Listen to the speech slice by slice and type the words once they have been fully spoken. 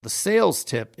The sales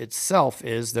tip itself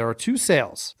is there are two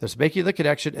sales. There's making the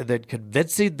connection and then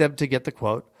convincing them to get the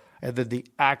quote, and then the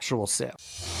actual sale.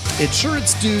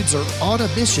 Insurance dudes are on a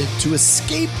mission to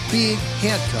escape being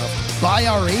handcuffed by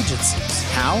our agencies.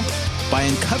 How? By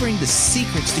uncovering the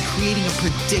secrets to creating a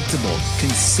predictable,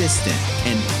 consistent,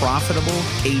 and profitable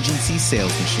agency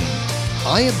sales machine.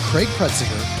 I am Craig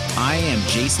Pretzinger. I am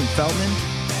Jason Feldman.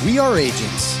 We are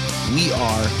agents. We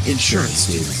are insurance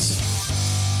dudes.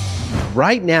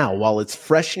 Right now, while it's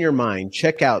fresh in your mind,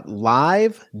 check out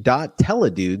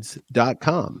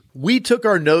live.teledudes.com. We took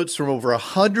our notes from over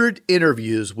 100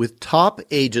 interviews with top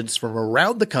agents from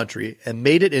around the country and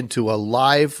made it into a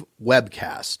live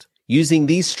webcast. Using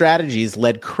these strategies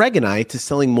led Craig and I to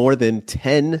selling more than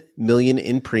 $10 million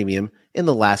in premium in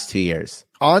the last 2 years.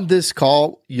 On this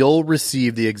call, you'll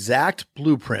receive the exact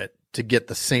blueprint to get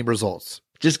the same results.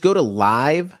 Just go to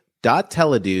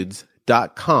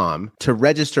live.teledudes.com to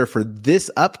register for this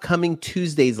upcoming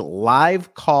Tuesday's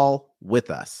live call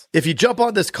with us. If you jump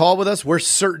on this call with us, we're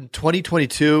certain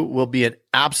 2022 will be an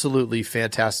absolutely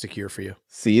fantastic year for you.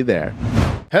 See you there.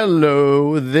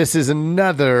 Hello, this is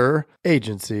another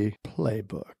Agency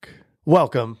Playbook.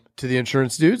 Welcome to the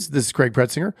Insurance Dudes. This is Craig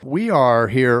Pretzinger.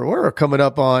 We're coming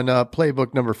up on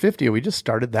Playbook number 50. We just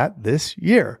started that this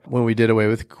year when we did away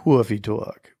with Coffee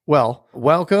Talk. Well,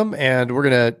 welcome, and we're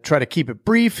going to try to keep it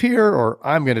brief here, or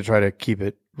I'm going to try to keep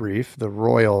it brief, the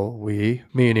royal we,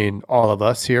 meaning all of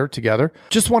us here together.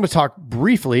 Just want to talk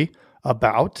briefly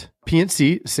about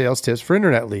P&C sales tips for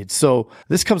internet leads. So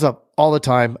this comes up all the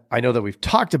time. I know that we've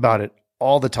talked about it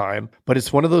all the time, but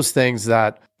it's one of those things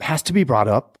that has to be brought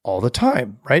up all the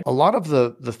time, right? A lot of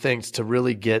the things to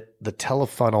really get the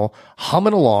telefunnel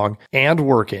humming along and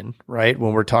working, right,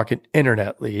 when we're talking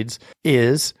internet leads,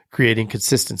 is creating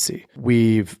consistency.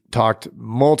 We've talked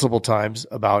multiple times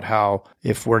about how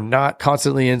if we're not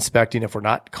constantly inspecting, if we're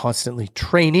not constantly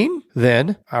training,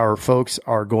 then our folks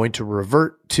are going to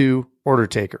revert to order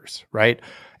takers, right?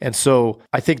 And so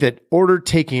I think that order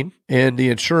taking in the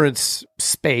insurance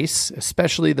space,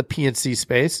 especially the P&C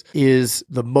space, is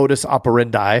the modus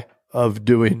operandi of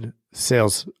doing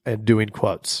sales and doing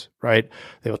quotes, right?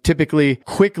 They will typically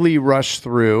quickly rush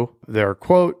through their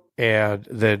quote and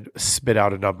then spit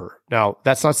out a number. Now,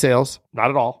 that's not sales,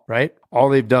 not at all, right? All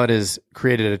they've done is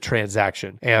created a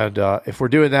transaction. And if we're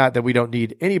doing that, then we don't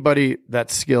need anybody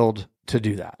that's skilled to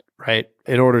do that, right?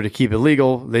 In order to keep it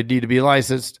legal, they need to be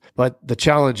licensed. But the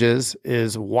challenge is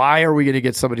why are we going to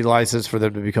get somebody licensed for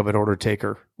them to become an order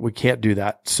taker? We can't do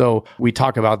that. So we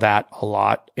talk about that a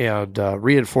lot and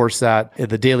reinforce that in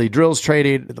the daily drills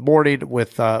training in the morning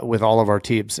with all of our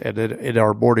teams and in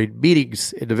our morning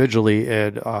meetings individually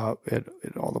in all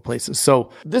the places. So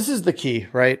this is the key,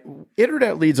 right?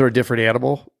 Internet leads are a different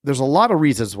animal. There's a lot of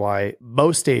reasons why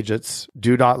most agents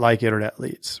do not like internet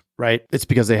leads, right? It's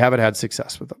because they haven't had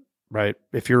success with them. Right?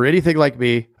 If you're anything like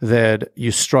me, then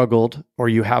you struggled or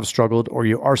you have struggled or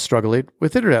you are struggling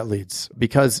with internet leads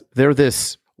because they're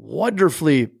this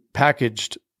wonderfully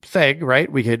packaged thing,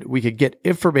 right? We could get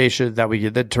information that we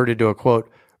could then turn into a quote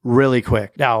really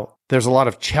quick. Now, there's a lot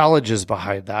of challenges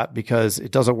behind that because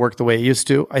it doesn't work the way it used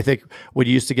to. I think when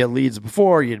you used to get leads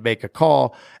before, you'd make a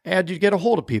call and you'd get a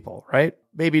hold of people, right?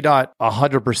 Maybe not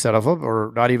 100% of them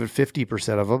or not even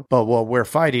 50% of them. But what we're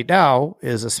finding now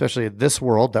is, especially in this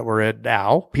world that we're in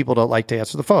now, people don't like to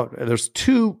answer the phone. And there's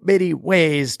too many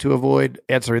ways to avoid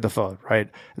answering the phone, right?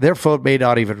 Their phone may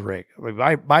not even ring. I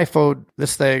mean, my phone,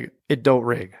 this thing, it don't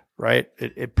ring. Right?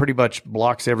 It pretty much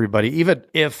blocks everybody. Even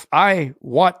if I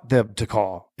want them to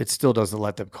call, it still doesn't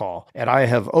let them call. And I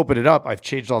have opened it up. I've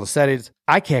changed all the settings.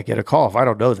 I can't get a call if I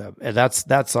don't know them. And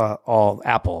that's all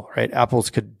Apple, right? Apple's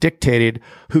dictated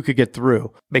who could get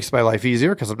through. Makes my life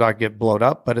easier because I'm not getting blown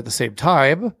up. But at the same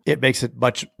time, it makes it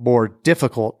much more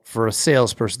difficult for a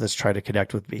salesperson that's trying to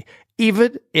connect with me.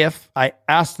 Even if I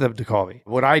ask them to call me.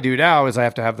 What I do now is I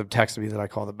have to have them text me that I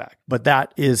call them back. But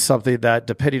that is something that,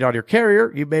 depending on your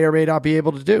carrier, you may or may not be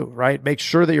able to do, right? Make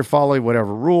sure that you're following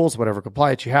whatever rules, whatever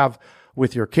compliance you have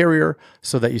with your carrier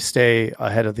so that you stay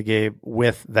ahead of the game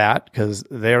with that because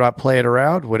they're not playing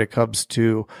around when it comes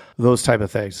to those type of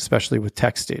things, especially with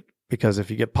texting. Because if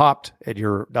you get popped and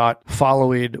you're not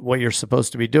following what you're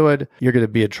supposed to be doing, you're going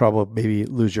to be in trouble, maybe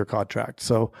lose your contract.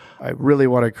 So I really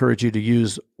want to encourage you to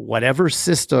use whatever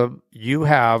system you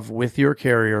have with your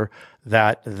carrier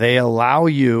that they allow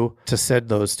you to send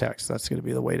those texts. That's going to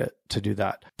be the way to do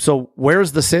that. So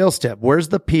where's the sales tip? Where's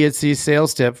the P&C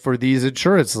sales tip for these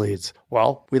insurance leads?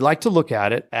 Well, we like to look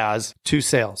at it as two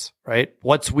sales, right?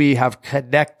 Once we have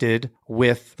connected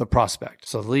with the prospect.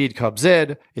 So the lead comes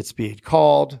in, it's being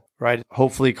called, right?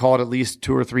 Hopefully called at least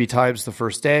 2 or 3 times the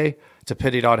first day.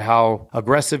 Depending on how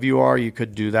aggressive you are, you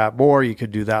could do that more, you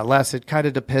could do that less. It kind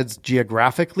of depends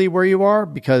geographically where you are,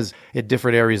 because in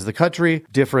different areas of the country,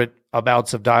 different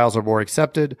amounts of dials are more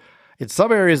accepted. In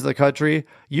some areas of the country,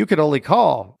 you can only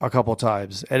call a couple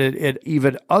times. And in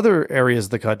even other areas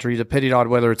of the country, depending on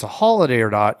whether it's a holiday or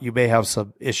not, you may have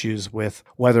some issues with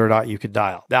whether or not you can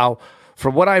dial. Now,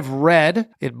 from what I've read,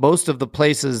 in most of the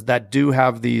places that do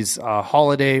have these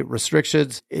holiday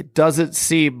restrictions, it doesn't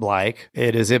seem like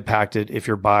it is impacted if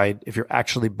you're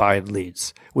actually buying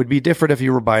leads. It would be different if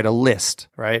you were buying a list,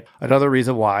 right? Another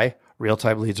reason why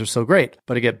real-time leads are so great.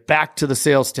 But again, back to the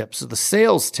sales tip. So the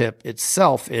sales tip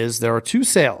itself is there are two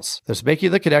sales. There's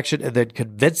making the connection and then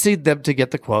convincing them to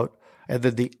get the quote, and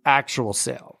then the actual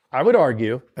sale. I would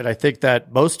argue, and I think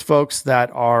that most folks that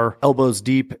are elbows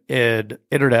deep in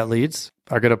internet leads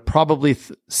are going to probably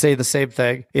say the same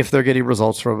thing if they're getting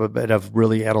results from them and have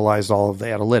really analyzed all of the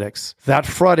analytics. That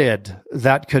front end,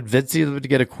 that convincing them to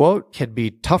get a quote, can be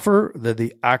tougher than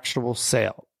the actual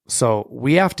sale. So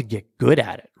we have to get good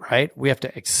at it, right? We have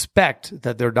to expect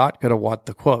that they're not going to want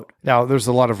the quote. Now, there's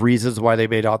a lot of reasons why they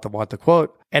may not want the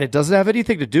quote, and it doesn't have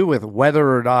anything to do with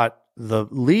whether or not the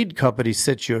lead company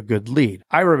sent you a good lead.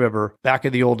 I remember back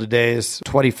in the olden days,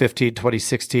 2015,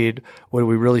 2016, when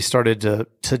we really started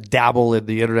to dabble in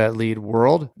the internet lead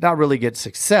world, not really get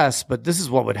success, but this is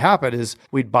what would happen is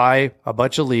we'd buy a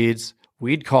bunch of leads.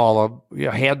 We'd call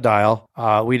them, hand dial.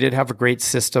 We didn't have a great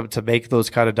system to make those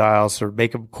kind of dials or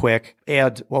make them quick.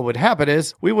 And what would happen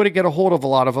is we wouldn't get a hold of a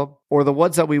lot of them, or the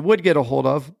ones that we would get a hold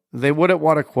of, they wouldn't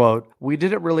want to quote. We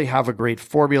didn't really have a great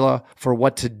formula for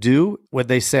what to do when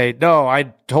they say, no,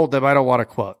 I told them I don't want to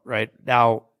quote, right?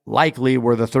 Now, likely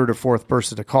we're the third or fourth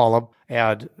person to call them,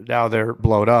 and now they're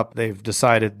blown up. They've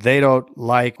decided they don't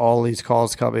like all these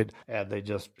calls coming, and they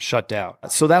just shut down.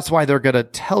 So that's why they're going to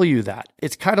tell you that.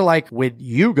 It's kind of like when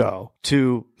you go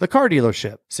to the car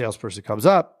dealership. Salesperson comes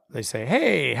up, they say,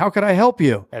 hey, how can I help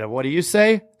you? And what do you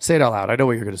say? Say it out loud. I know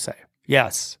what you're going to say.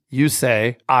 Yes, you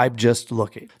say, I'm just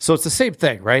looking. So it's the same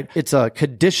thing, right? It's a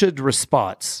conditioned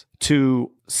response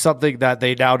to something that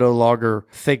they now no longer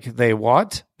think they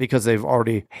want because they've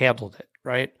already handled it,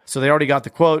 right? So they already got the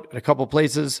quote in a couple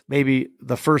places. Maybe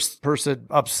the first person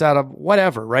upset them,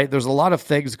 whatever, right? There's a lot of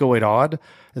things going on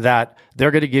that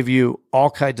they're going to give you all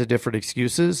kinds of different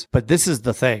excuses. But this is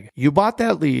the thing. You bought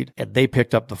that lead and they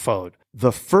picked up the phone.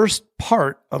 The first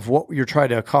part of what you're trying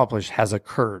to accomplish has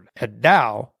occurred. And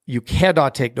now you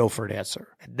cannot take no for an answer.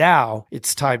 And now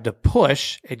it's time to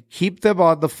push and keep them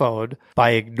on the phone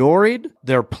by ignoring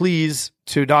their pleas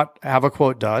to not have a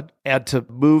quote done and to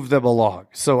move them along.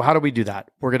 So how do we do that?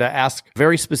 We're going to ask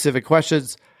very specific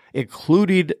questions,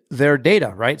 including their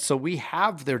data, right? So we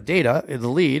have their data in the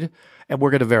lead and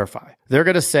we're going to verify. They're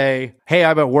going to say, hey,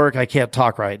 I'm at work. I can't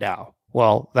talk right now.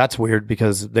 Well, that's weird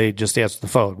because they just answered the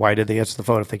phone. Why did they answer the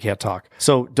phone if they can't talk?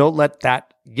 So don't let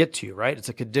that get to you, right? It's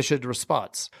a conditioned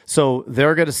response. So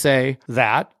they're going to say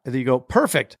that, and then you go,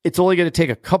 perfect. It's only going to take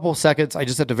a couple seconds. I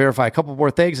just have to verify a couple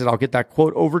more things and I'll get that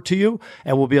quote over to you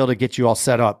and we'll be able to get you all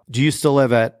set up. Do you still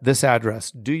live at this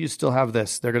address? Do you still have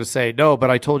this? They're going to say, no, but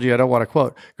I told you I don't want to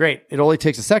quote. Great. It only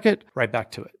takes a second, right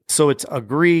back to it. So it's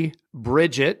agree,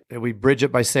 bridge it, and we bridge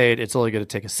it by saying it's only going to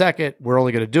take a second. We're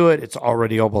only going to do it. It's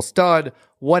already almost done,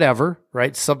 whatever,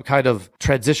 right? Some kind of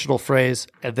transitional phrase,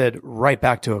 and then right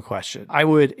back to a question. I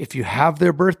would, if you have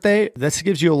their birthday, this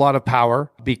gives you a lot of power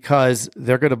because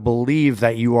they're going to believe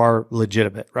that you are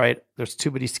legitimate, right? There's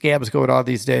too many scams going on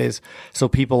these days, so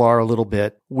people are a little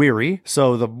bit weary.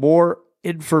 So the more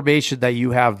information that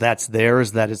you have that's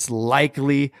theirs, that it's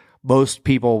likely most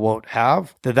people won't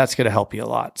have, then that's going to help you a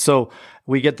lot. So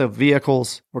we get the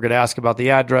vehicles, we're going to ask about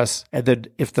the address, and then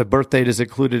if the birth date is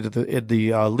included in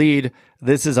the lead,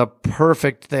 this is a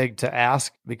perfect thing to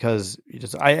ask because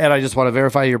I just want to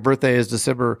verify your birthday is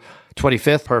December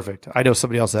 25th. Perfect. I know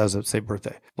somebody else has the same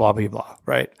birthday, blah, blah, blah,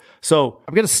 right? So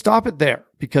I'm going to stop it there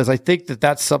because I think that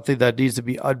that's something that needs to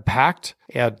be unpacked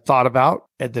and thought about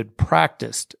and then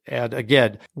practiced. And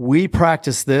again, we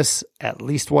practice this at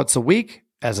least once a week.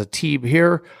 As a team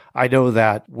here, I know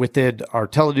that within our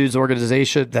Teledudes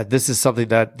organization, that this is something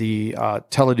that the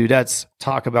Teledudettes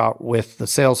talk about with the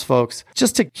sales folks,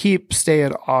 just to keep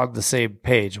staying on the same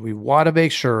page. We want to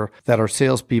make sure that our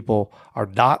salespeople are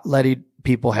not letting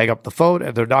people hang up the phone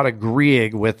and they're not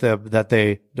agreeing with them that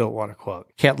they don't want to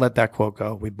quote. Can't let that quote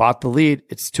go. We bought the lead.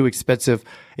 It's too expensive.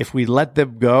 If we let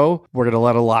them go, we're going to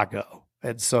let a lot go.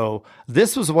 And so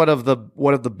this was one of the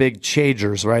big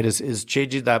changers, right? Is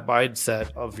changing that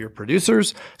mindset of your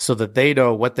producers so that they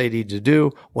know what they need to do,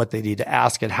 what they need to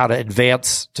ask, and how to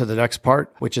advance to the next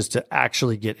part, which is to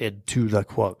actually get into the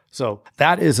quote. So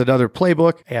that is another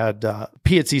playbook and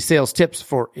P&C sales tips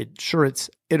for insurance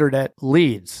internet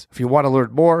leads. If you want to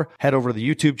learn more, head over to the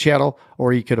YouTube channel,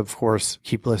 or you can, of course,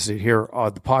 keep listening here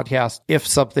on the podcast. If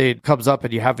something comes up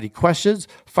and you have any questions,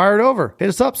 fire it over. Hit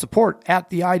us up,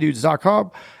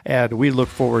 support@theidudes.com, and we look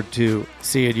forward to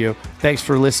seeing you. Thanks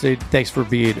for listening. Thanks for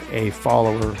being a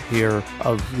follower here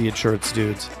of the Insurance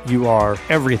Dudes. You are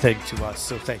everything to us,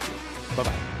 so thank you.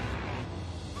 Bye-bye.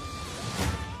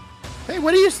 Hey,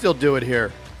 what are you still doing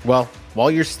here? Well, while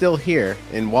you're still here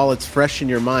and while it's fresh in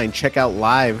your mind, check out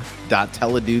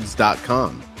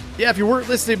live.teledudes.com. Yeah, if you weren't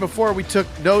listening before, we took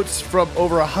notes from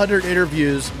over 100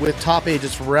 interviews with top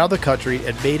agents from around the country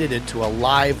and made it into a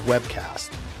live webcast.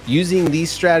 Using these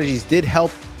strategies did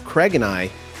help Craig and I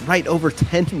write over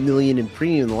 $10 million in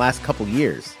premium in the last couple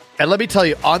years. And let me tell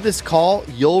you, on this call,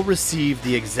 you'll receive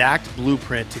the exact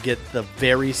blueprint to get the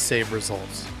very same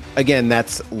results. Again,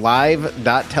 that's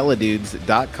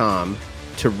live.teledudes.com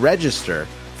to register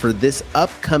for this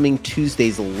upcoming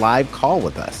Tuesday's live call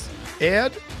with us.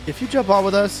 And if you jump on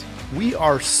with us, we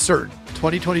are certain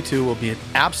 2022 will be an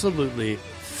absolutely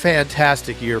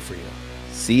fantastic year for you.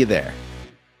 See you there.